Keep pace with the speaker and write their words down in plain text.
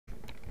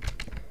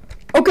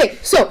Okay,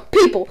 so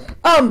people,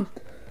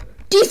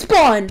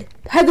 Despawned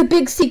has a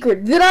big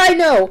secret that I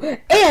know,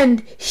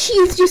 and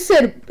he just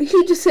said,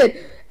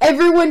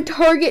 everyone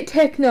target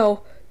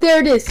Techno. There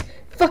it is.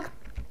 Fuck.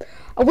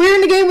 We're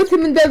in a game with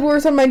him in Bed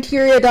Wars on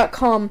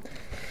Materia.com.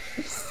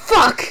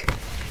 Fuck.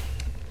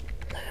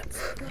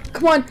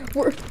 Come on.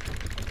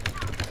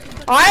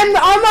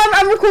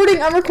 I'm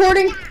recording. I'm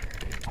recording.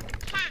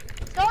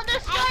 Don't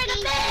destroy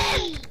the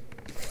bed.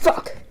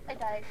 Fuck. I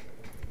died.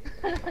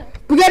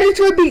 We gotta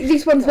destroy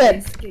Despawn's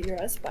bed. Get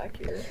your ass back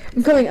here.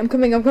 I'm coming.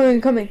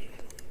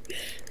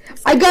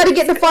 I gotta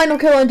get the final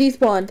kill on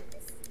Despawned.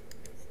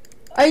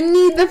 I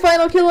need the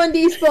final kill on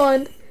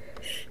Despawned.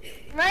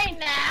 Right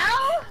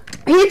now?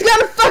 He's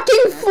gonna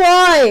fucking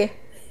fly!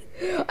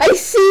 I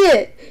see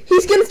it!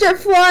 He's gonna start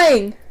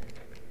flying!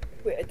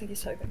 Wait, I think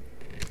he's typing.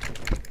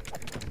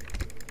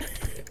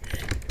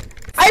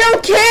 I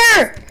don't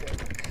care!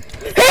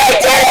 He did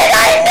it!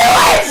 I knew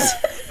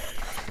it!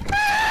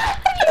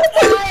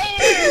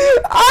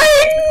 I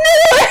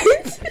knew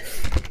it!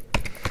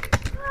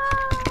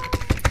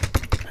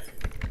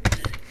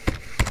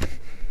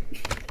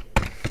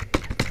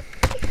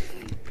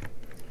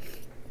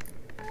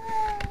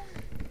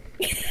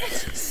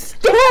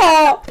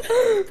 Stop!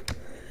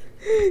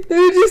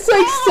 They're just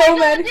like so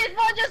mad. This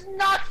one just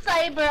knocked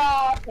Cyber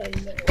off. No!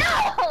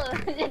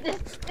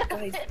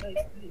 Guys.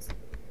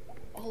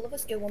 All of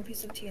us get one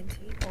piece of TNT.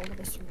 All of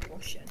us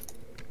rush in.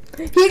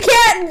 He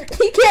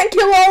can't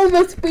kill all of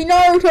us. We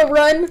Naruto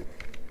run.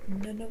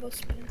 None of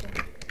us will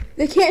die.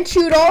 They can't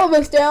shoot all of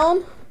us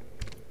down.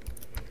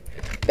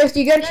 Best,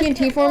 you got a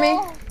TNT for me?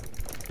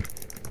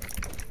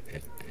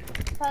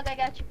 Pug, I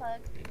got you,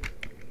 Pug.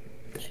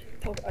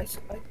 Pug,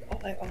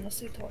 I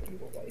honestly thought you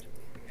were right.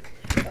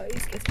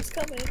 Guys, guess who's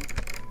coming?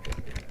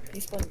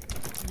 Despawn,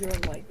 you're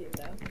in my game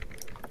now.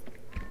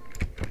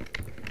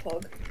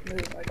 Pug,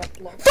 move, I got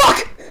blocked.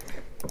 Fuck!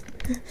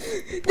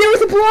 There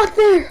was a block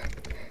there!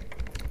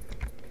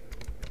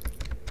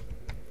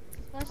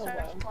 He's gonna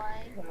start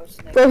flying. Wow,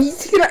 snake. Bro,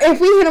 he's gonna, if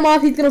we hit him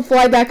off, he's gonna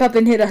fly back up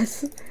and hit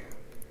us.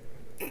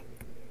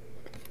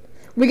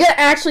 We gotta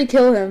actually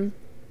kill him.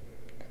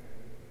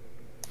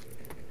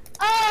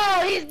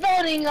 Oh, he's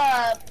loading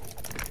up!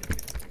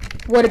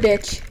 What a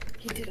bitch.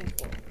 He didn't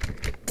fall.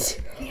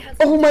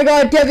 Oh my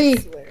god, Debbie!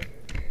 I swear.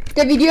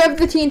 Debbie, do you have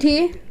the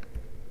TNT?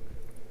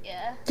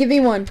 Yeah. Give me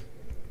one.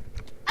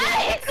 Ah,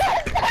 he's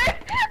gonna start!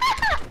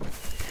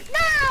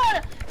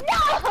 No!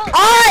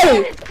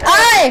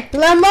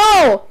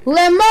 Lemo!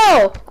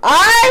 Lemo!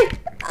 I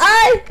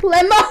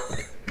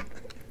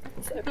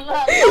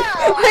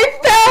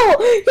fell!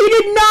 He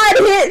did not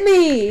hit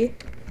me!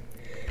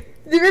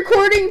 The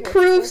recording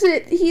proves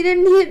it. He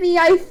didn't hit me,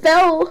 I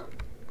fell.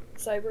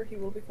 Cyber, he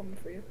will be coming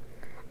for you.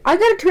 I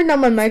gotta turn down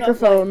my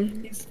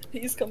microphone.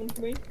 He's coming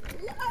for me.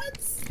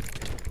 Yes!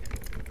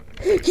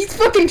 He's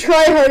fucking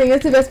tryharding,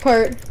 that's the best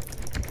part.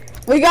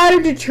 We got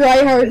him to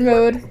tryhard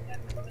mode.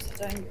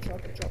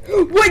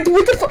 What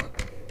the fuck?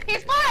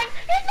 He's flying!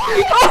 He's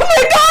flying! Oh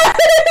my god!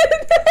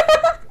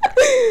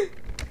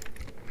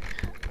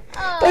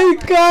 I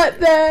got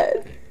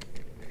that.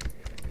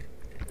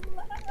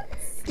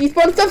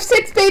 Despawned Stuff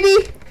 6,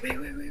 baby! Wait,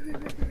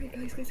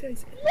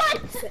 guys.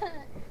 What?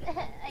 I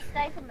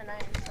died from an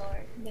iron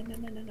sword.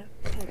 No.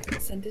 Oh,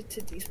 send it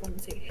to Despawn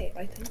and say, hey,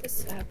 I think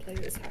this player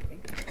is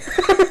hacking.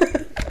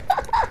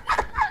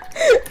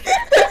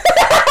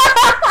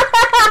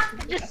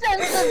 Just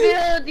send the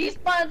video to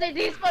Despawn, say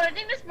Despawn, I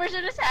think this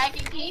person is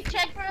hacking. Can you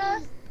check for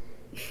us?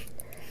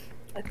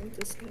 I think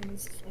this game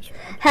is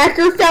flashback.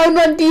 Hacker found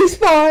on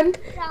Despawned.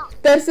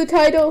 That's the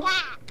title.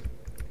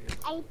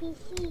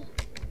 IPC.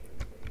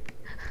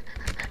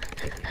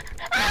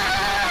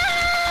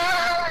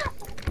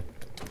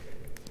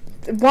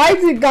 Why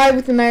does the guy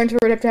with the iron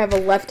sword have to have a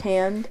left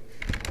hand?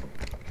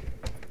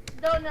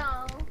 Don't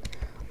know.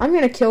 I'm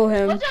gonna kill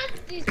him. What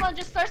if Despawn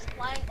just starts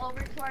flying over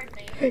to our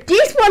base?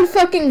 Despawn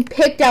fucking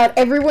picked out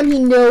everyone he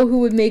knew who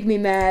would make me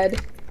mad.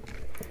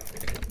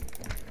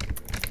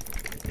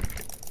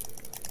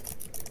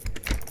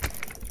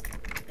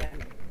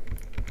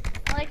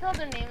 I like how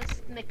their name is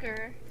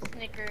Snicker.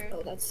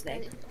 Oh, that's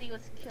Snake. And he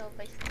was killed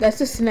by Snicker. That's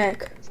a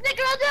snack.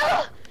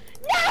 Snickerdoodle!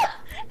 No!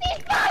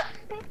 Despawn!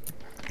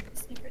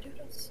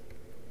 Snickerdoodles.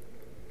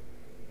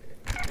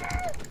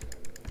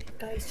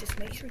 Guys, just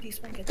make sure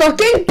Despawn gets.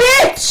 Fucking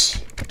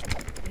bitch!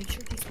 Make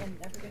sure Despawn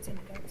never gets any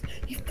guns.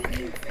 You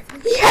fucking.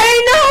 Yeah,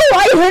 I know!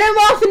 I hit him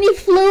off and he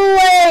flew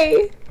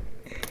away!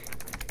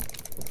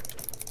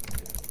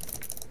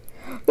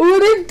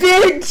 What a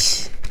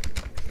bitch!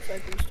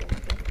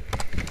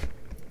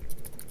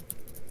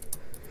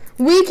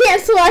 We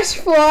can't slash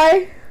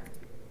fly.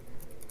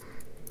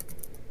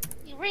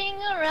 You ring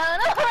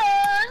around a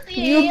horse,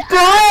 You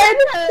bud!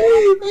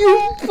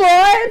 You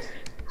bud!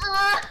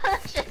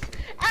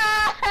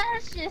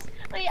 Just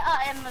wait,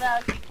 I'm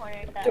about to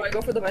corner that. Do I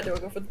go for the bed? Go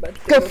for the bed.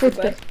 Go for the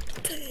bed.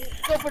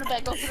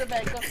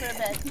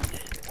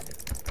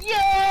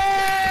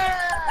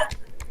 Yeah!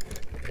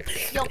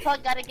 Yo,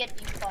 Pug gotta get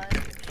Despawn.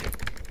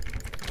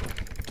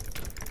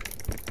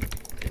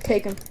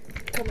 Take him.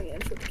 coming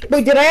in for the kill.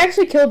 Wait, did I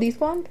actually kill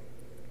Despawned?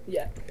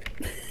 Yeah.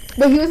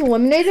 Wait, he was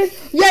eliminated?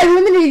 Yeah, I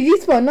eliminated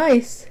Despawn,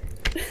 nice.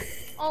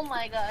 Oh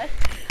my god.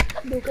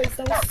 No guys,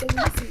 that was so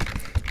easy.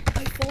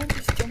 I full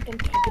just jumped on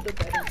top of the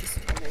bed and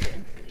just tunneled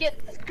in. Get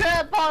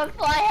scrub on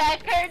fly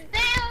hacker.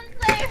 Damn,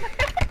 Saber.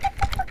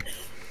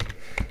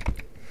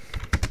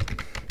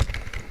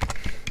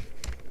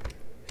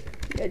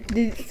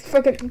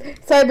 Fucking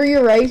Cyber,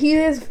 you're right. He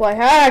is a fly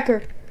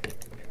hacker.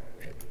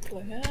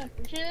 Fly hacker.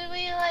 Should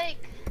we like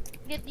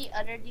get the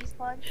other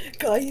despawn?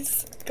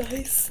 Guys,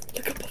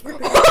 look up over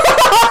there.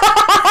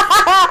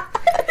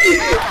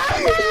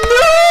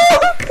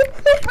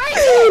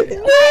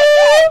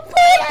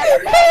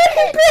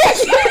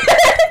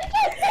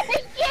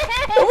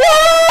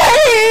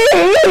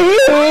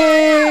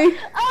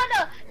 Oh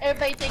no!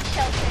 Everybody take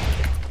shelter.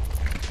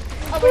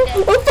 Oh,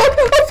 we're dead. Oh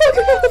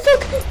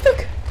fuck!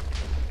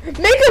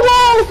 Make a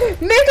wall!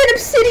 Make an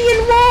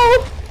obsidian wall!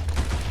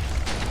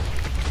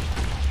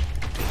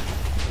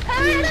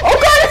 Oh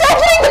god, it's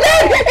opening the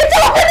bed! It's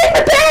opening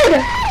the bed!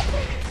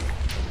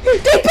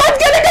 Despawn's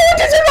gonna go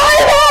into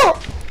survival!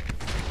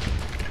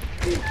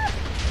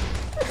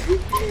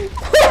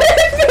 What is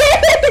this?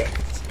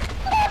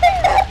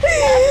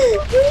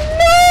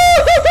 No!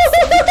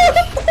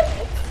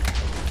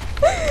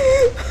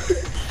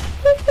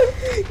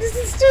 This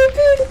is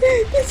stupid!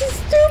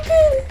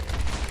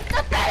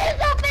 The bed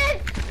is open!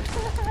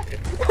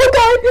 Oh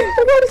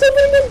god, it's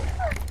opening!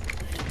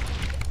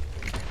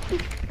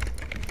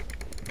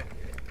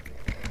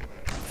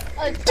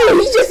 Dude,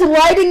 he's just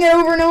lighting it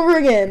over and over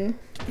again.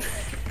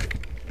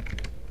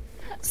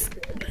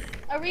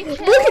 Are we chill?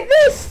 Look at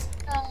this!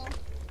 No.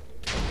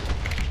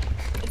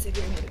 Is he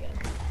doing it again?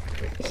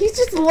 He's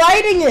just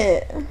lighting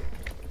it.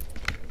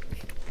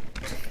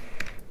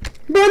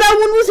 Bro, that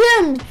one was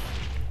him.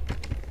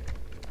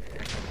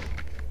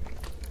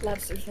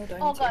 Lads, there's no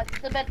diamonds. Oh god,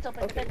 the bed's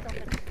open, the bed's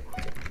open.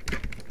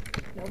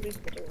 Nobody's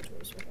put their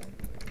doors open.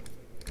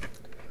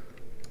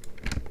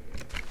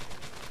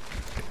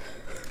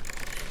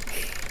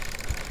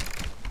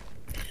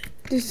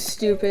 This is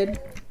stupid.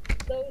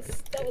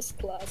 That was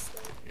class.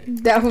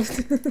 That was.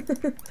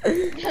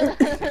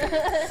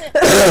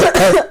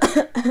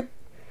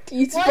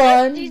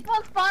 Despawn.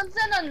 Despawn spawns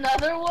in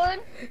another one?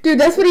 Dude,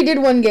 that's what he did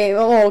one game.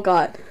 Oh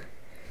god.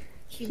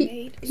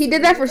 He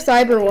did that for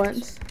Cyber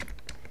once.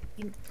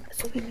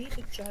 So he made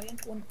a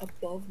giant one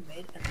above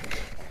mid and then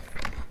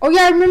Oh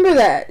yeah, I remember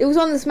that. It was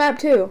on this map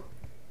too.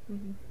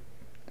 Mhm.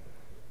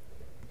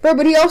 Bro,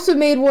 but he also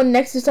made one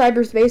next to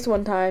cyberspace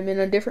one time in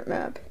a different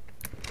map.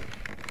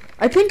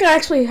 I think I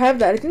actually have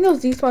that. I think that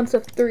was Despawned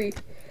Stuff 3.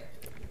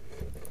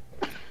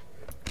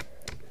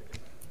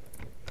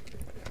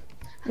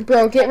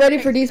 Bro, get ready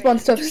for Despawned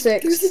Stuff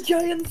 6. There's a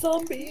giant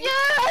zombie.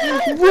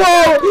 Yeah!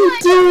 Whoa,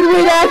 dude,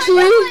 wait,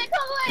 actually?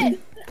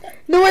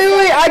 No,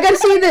 wait, I gotta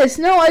see this.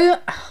 No, I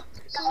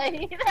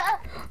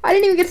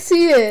didn't even get to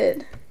see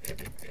it.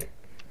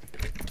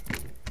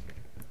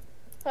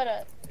 Hold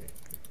up.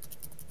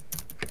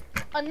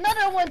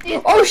 Another one,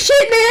 dude. Oh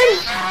shit, man!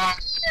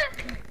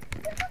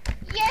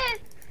 Yes!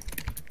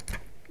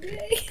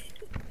 Yay.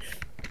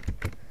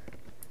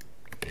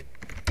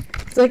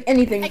 It's like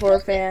anything for a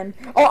fan.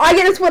 Oh, I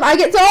get this one. Oh my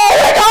god!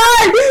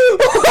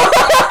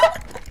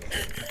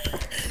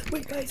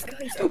 Wait, guys.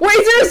 Wait,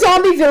 is there a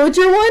zombie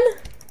villager one?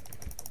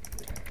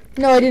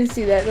 No, I didn't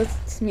see that.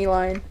 That's me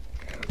lying.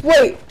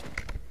 Wait.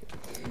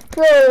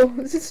 Bro,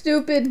 this is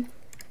stupid.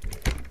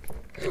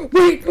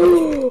 Wait.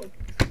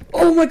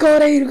 Oh my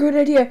god, I had a good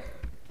idea.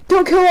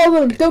 Don't kill all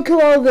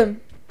of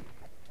them.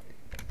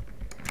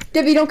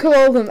 Debbie, don't kill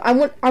all of them. I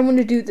want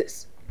to do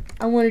this.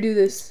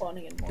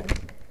 Spawning in more.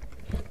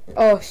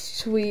 Oh,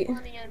 sweet.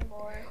 Spawning in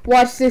more.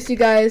 Watch this, you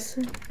guys.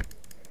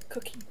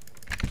 Cookie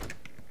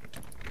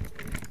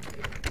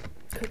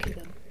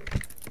them.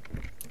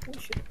 Oh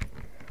shit.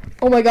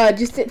 Oh my god,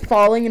 just it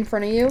falling in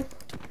front of you.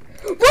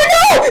 Wait,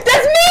 no!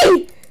 That's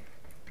me!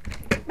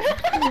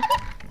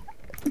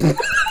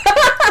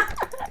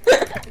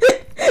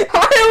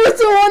 I was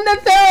the one that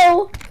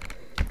fell!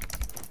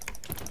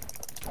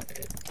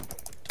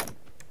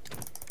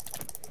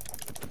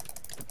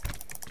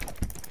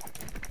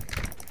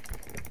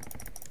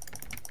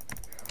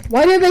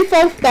 Why did they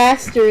fall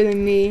faster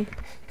than me?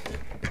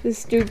 This is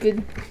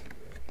stupid.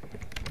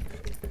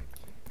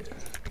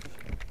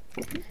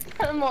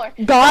 More.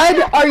 God,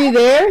 are you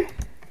there?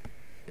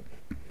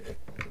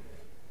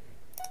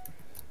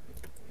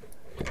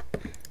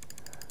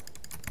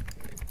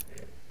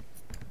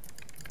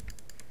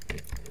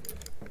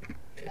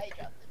 I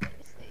dropped the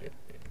mistake.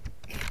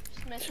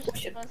 Just message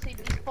people and say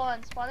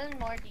despawn. Spawn in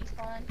more,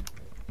 despawn.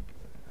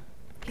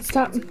 He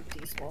Stop. spawns in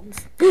despawns.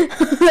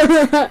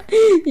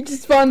 He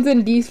just spawns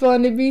in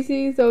despawn in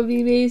BC, that would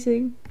be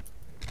amazing.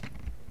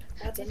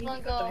 Lads, I need Despawn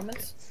to go got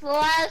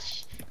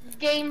diamonds. /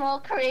 game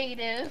mode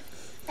creative.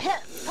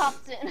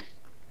 Pops in.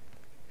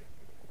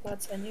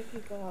 Lads, any of you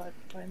got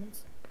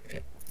diamonds?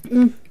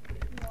 Mm.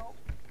 No.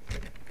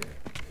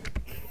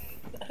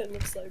 I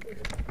love Cyber.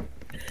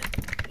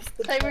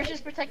 Cyber's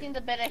just protecting the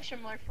bed extra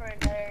more for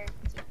another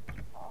team.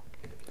 Oh,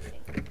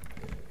 okay.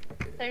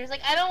 They're just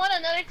like, I don't want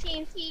another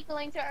TNT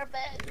going to our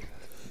bed.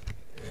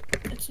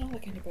 It's not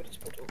like anybody's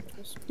built over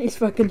this. He's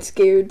fucking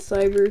scared,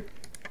 Cyber.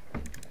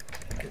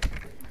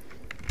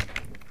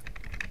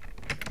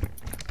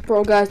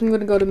 Bro, guys, I'm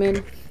gonna go to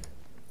min.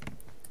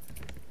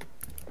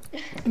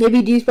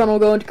 Maybe Despawn will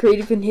go into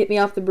creative and hit me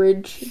off the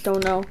bridge.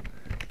 Don't know.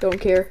 Don't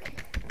care.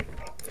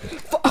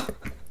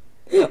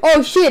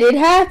 Oh shit, it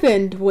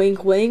happened!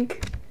 Wink,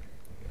 wink.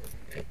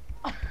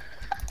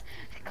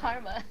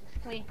 Karma.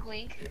 Wink,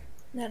 wink.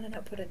 No,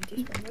 put it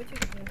in Despawn. Why'd you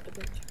hit me off the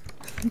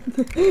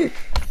bridge?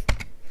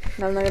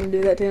 No, I'm not gonna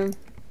do that to him.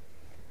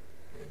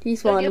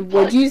 Despawn,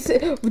 what'd you say?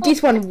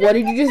 Despawn, what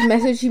did you just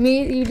message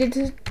me? You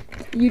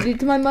did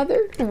to my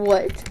mother?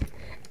 What?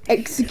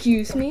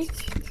 Excuse me?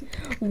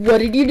 What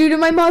did you do to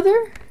my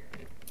mother?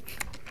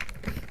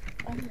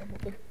 I'm your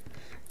mother.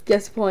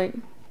 Guess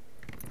point.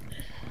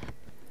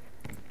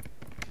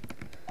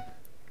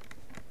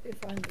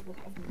 If I will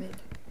have mid.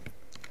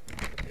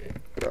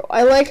 Bro,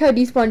 I like how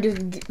Despawn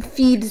just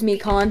feeds me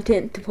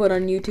content to put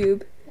on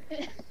YouTube.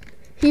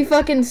 He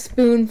fucking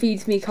spoon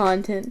feeds me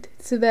content.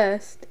 It's the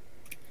best.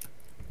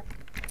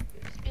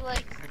 Be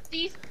like,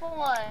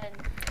 Despawn.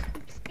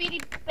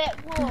 Speedy Bet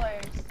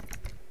Wars.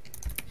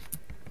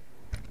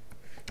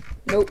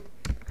 Nope.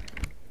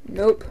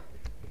 Nope.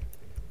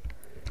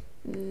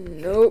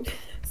 Nope.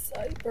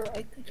 Cyber,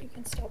 I think you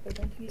can stop. I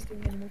don't think he's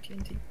doing any more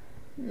TNT.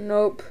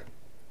 Nope.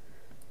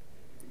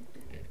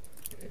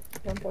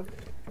 One bug.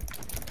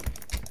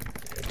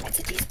 That's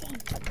a Despawn.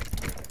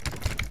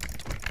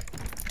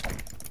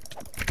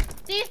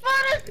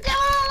 Despawn is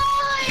still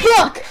alive!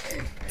 Fuck!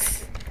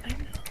 I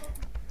know.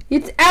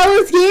 It's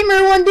Alice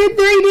Gamer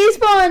 123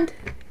 Despawned!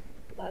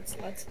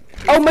 Lads.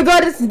 Oh my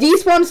god, it's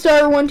Despawn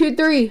Star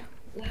 123.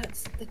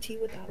 Lads, the T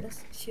with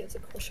Alice, she has a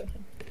crush on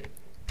him.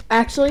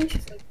 Actually?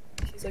 She's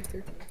like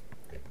 13.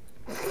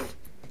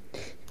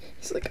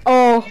 It's like,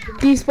 oh,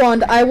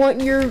 Despawned, I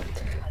want your...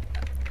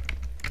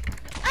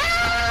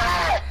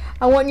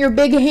 I want your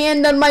big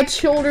hand on my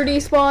shoulder,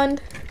 Despawned.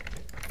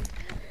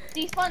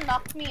 Despawn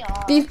knocked me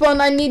off.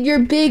 Despawned, I need your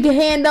big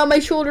hand on my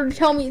shoulder to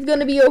tell me it's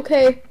gonna be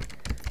okay.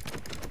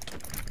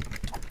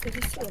 Is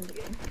he still in the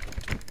game?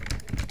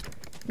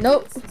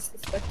 Nope. He's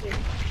suspected.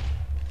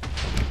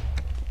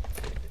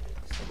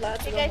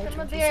 Lads, Hey guys, I'm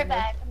gonna be right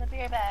back.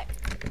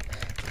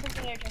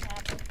 Something urgent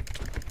happened.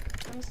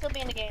 I'm gonna still be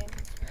in the game.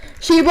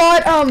 She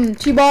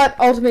bought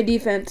Ultimate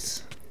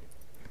Defense.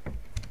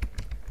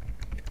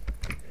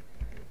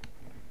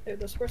 Hey,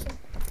 this person?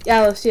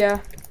 Alice,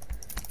 yeah.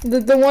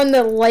 The one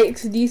that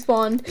likes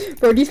Despawned.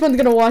 Bro, Despawn's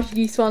gonna watch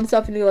Despawn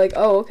stuff and be like,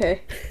 oh,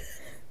 okay.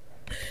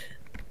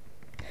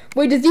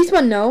 Wait, does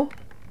Despawn know?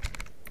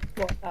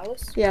 What,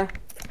 Alice? Yeah.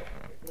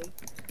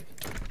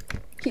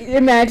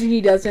 Imagine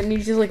he doesn't, and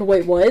he's just like,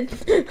 wait, what?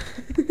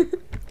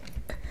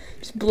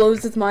 Just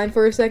blows his mind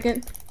for a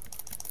second.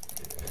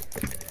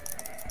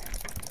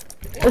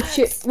 Oh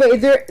shit,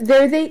 wait, they're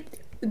they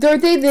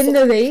in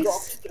the vase?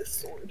 Dropped their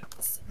sword.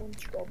 Someone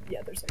dropped,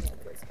 yeah, there's someone on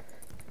the vase.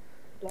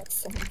 Black,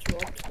 someone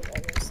dropped their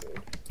iron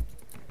sword.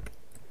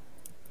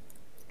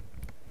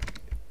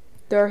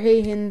 They're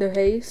in the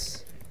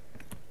vase.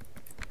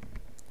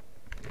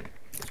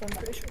 So I'm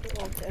pretty sure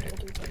they're all dead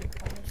other than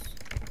Alice.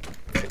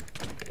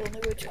 The only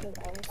way to kill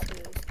Alice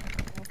is...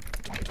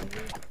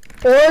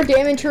 Or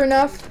damage her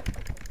enough.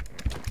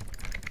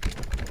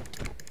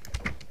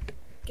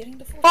 Getting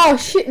the full... Oh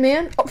shit,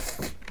 man. Oh,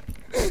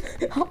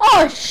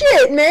 oh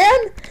shit,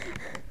 man.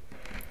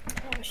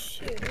 Oh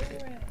shit,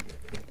 alright.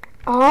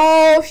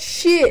 Oh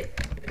shit.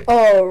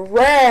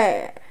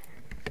 Alright.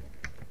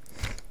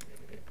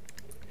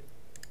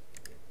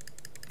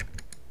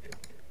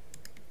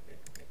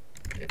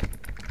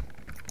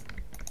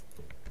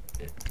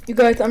 You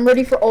guys, I'm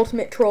ready for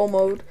ultimate troll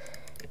mode.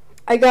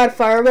 I got a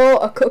fireball,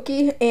 a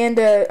cookie, and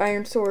a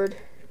iron sword.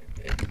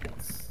 That's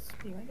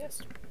me, I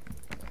guess.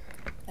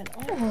 And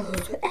Oh,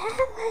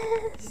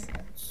 Alice.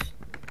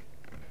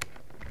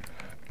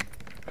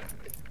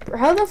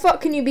 How the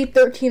fuck can you be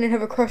 13 and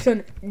have a crush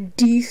on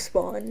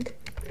Despawned?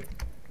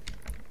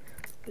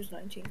 There's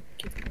 19.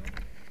 Keep it going.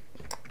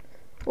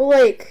 Well,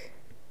 like...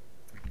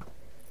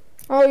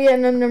 Oh yeah,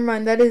 no, never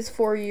mind. That is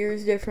 4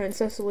 years difference.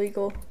 That's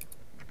illegal.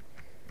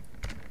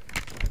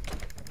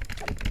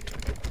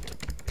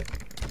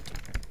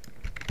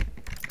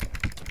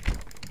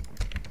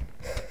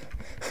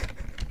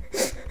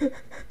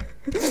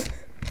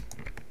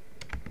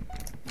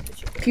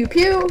 Pew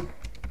pew!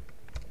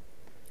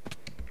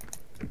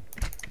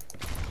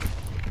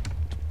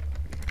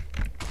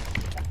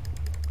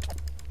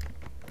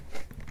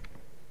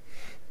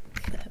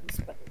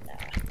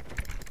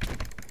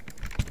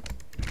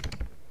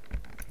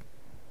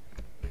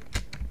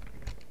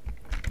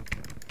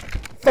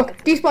 Fuck!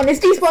 Despawn! It's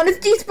Despawn! It's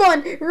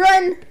Despawn!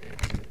 Run!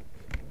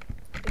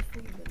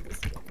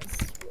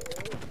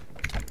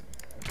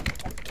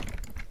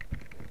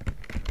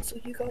 So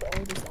you got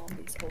all the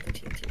zombies, all the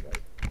TNT,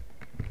 right?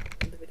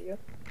 In the video?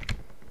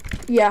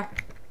 Yeah,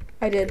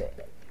 I did.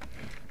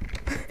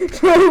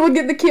 Bro, look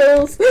at the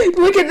kills!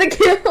 Look at the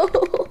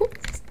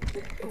kills!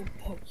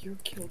 Oh, your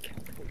kill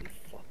count, holy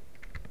fuck.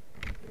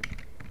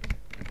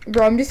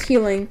 Bro, I'm just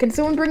healing. Can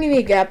someone bring me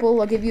a gapple?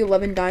 I'll give you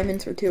 11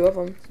 diamonds for 2 of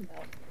them. No.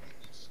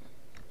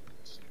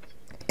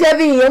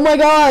 Debbie, oh my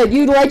god,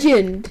 you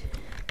legend!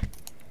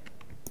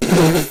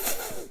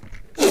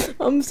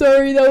 I'm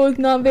sorry, that was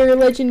not very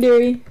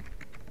legendary.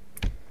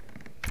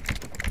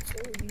 So,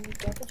 you need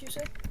gapples, you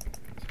said?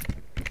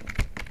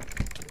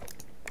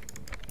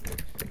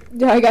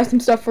 Yeah, I got some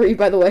stuff for you,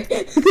 by the way.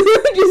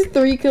 Just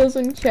 3 kills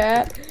in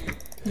chat.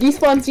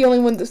 Despawn's the only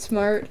one that's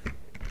smart.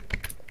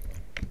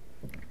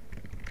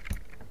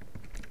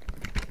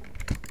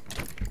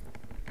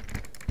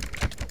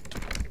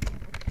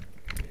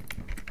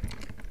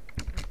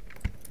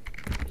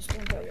 Just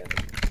one guy, yeah.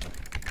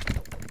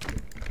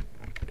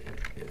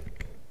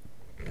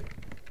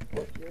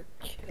 What your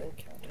kill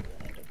count at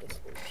the end of this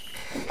week?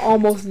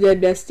 Almost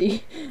dead,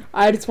 bestie.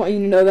 I just want you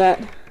to know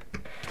that.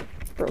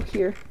 Bro,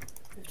 here.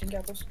 15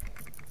 gapples.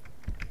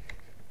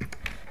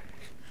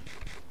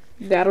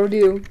 That'll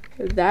do.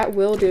 That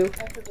will do.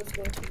 After this,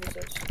 go to the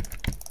search.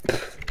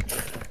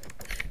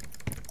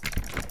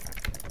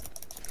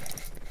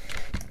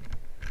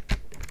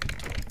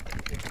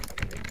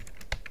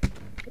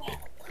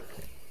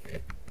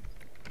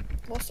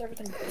 Lost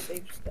everything but the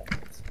saved stuff.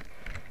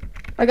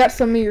 I got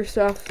some of your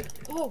stuff.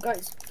 Oh,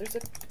 guys,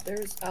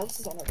 there's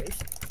Alice's on our base.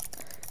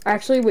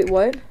 Actually, wait,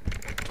 what?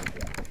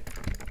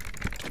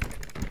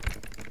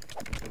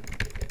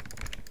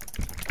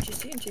 She's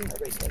TNT in our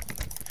base, like.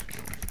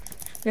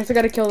 Guess I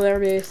gotta kill their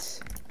base.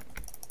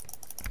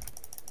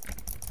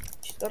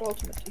 She's got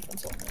ultimate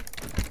defense on her.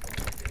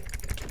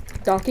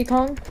 Donkey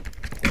Kong?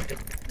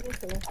 We'll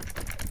kill her.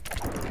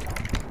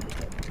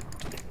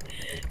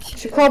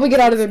 Should probably get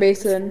out of their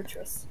base then.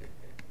 Fortress.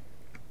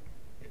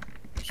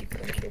 She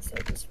couldn't kill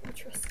Cyber's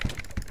fortress.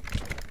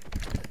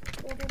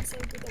 Well done,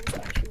 Cyber, that was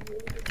actually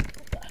really good to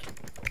kill that.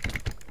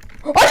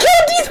 I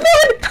killed Despawn!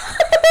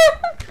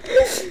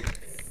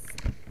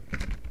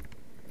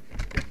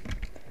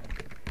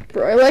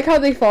 Bro, I like how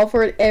they fall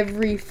for it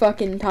every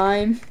fucking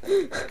time.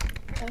 I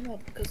know,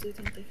 because they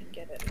think they can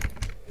get it.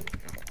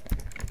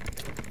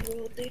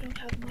 Well, they don't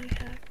have my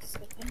hacks,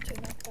 so I'm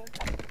taking that back.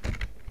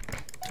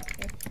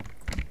 Okay.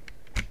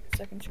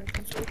 Second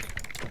sharpness sword.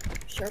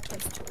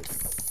 Sharpness tool is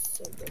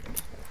so good.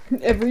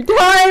 Every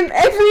time!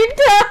 Every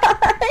time!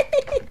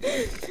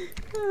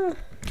 I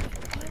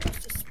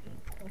must have spent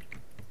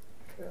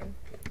girl.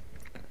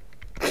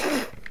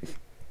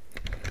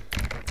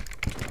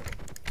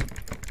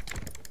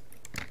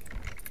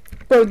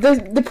 Bro,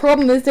 the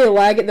problem is they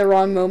lag at the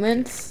wrong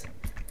moments.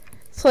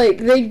 It's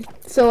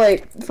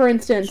like, for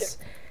instance,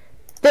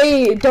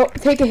 they don't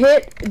take a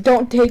hit,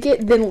 don't take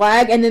it, then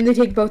lag, and then they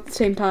take both at the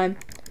same time.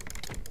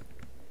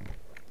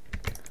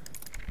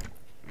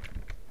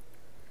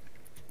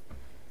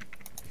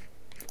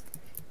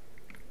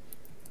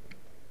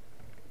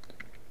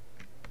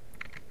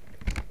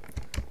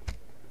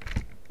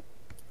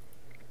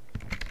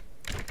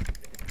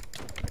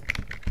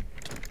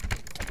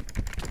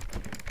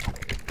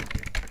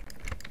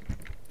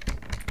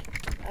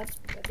 Add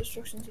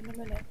destructions in a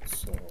minute,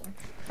 so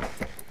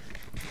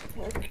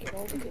I'll get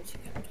all the kills you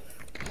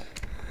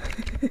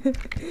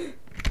can.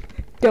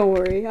 Don't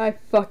worry, I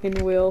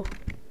fucking will.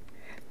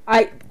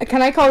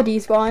 Can I call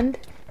Despawned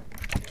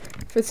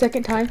for the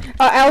second time?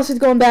 Alice is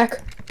going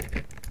back.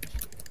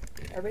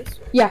 Our base?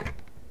 Yeah.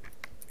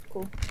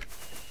 Cool.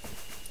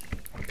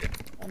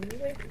 On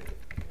your way?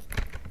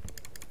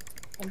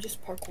 I'm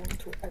just parkouring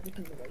to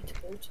everything the right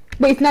to build.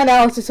 Wait, it's not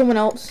Alice, it's someone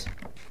else.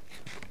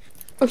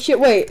 Oh shit,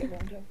 wait.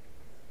 Around you.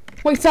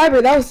 Wait,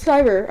 Cyber, that was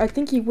Cyber. I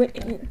think he went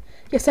in.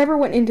 Yeah, Cyber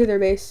went into their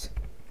base.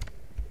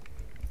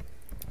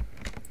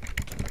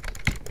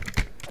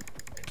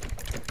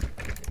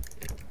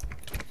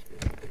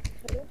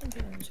 I don't think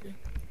anyone's here.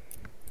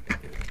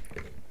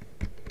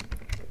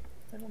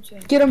 I don't see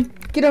anyone. Get him,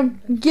 get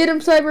him, get him,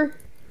 Cyber.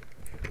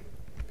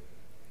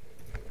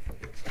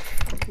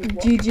 What?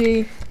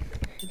 GG.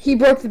 He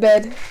broke the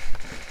bed.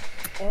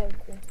 Oh,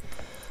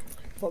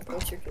 cool.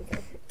 What's your kill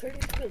count? 30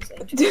 kills,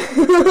 Angel.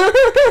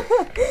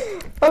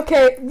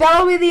 Okay,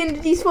 that'll be the end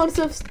of Despawned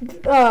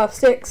Stuff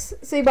 6.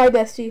 Say bye,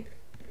 bestie.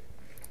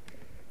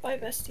 Bye,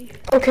 bestie.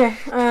 Okay,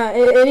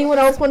 anyone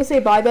else want to say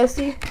bye,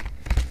 bestie?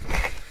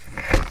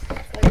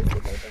 Bye,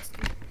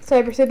 bestie.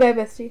 Cyber, say bye,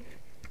 bestie.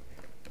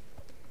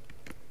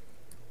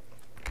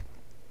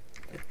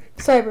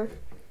 Cyber.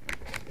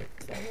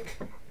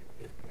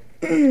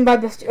 Bye,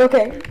 bestie.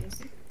 Okay.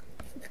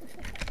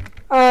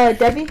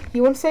 Debbie,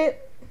 you want to say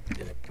it?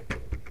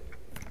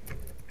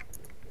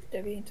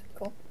 Debbie into the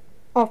call.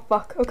 Oh,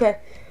 fuck. Okay.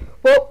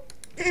 Well,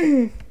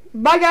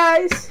 bye,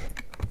 guys.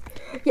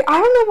 Yeah, I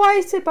don't know why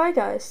I said bye,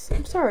 guys.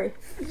 I'm sorry.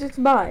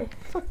 Just bye.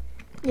 Fuck.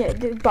 Yeah,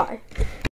 bye.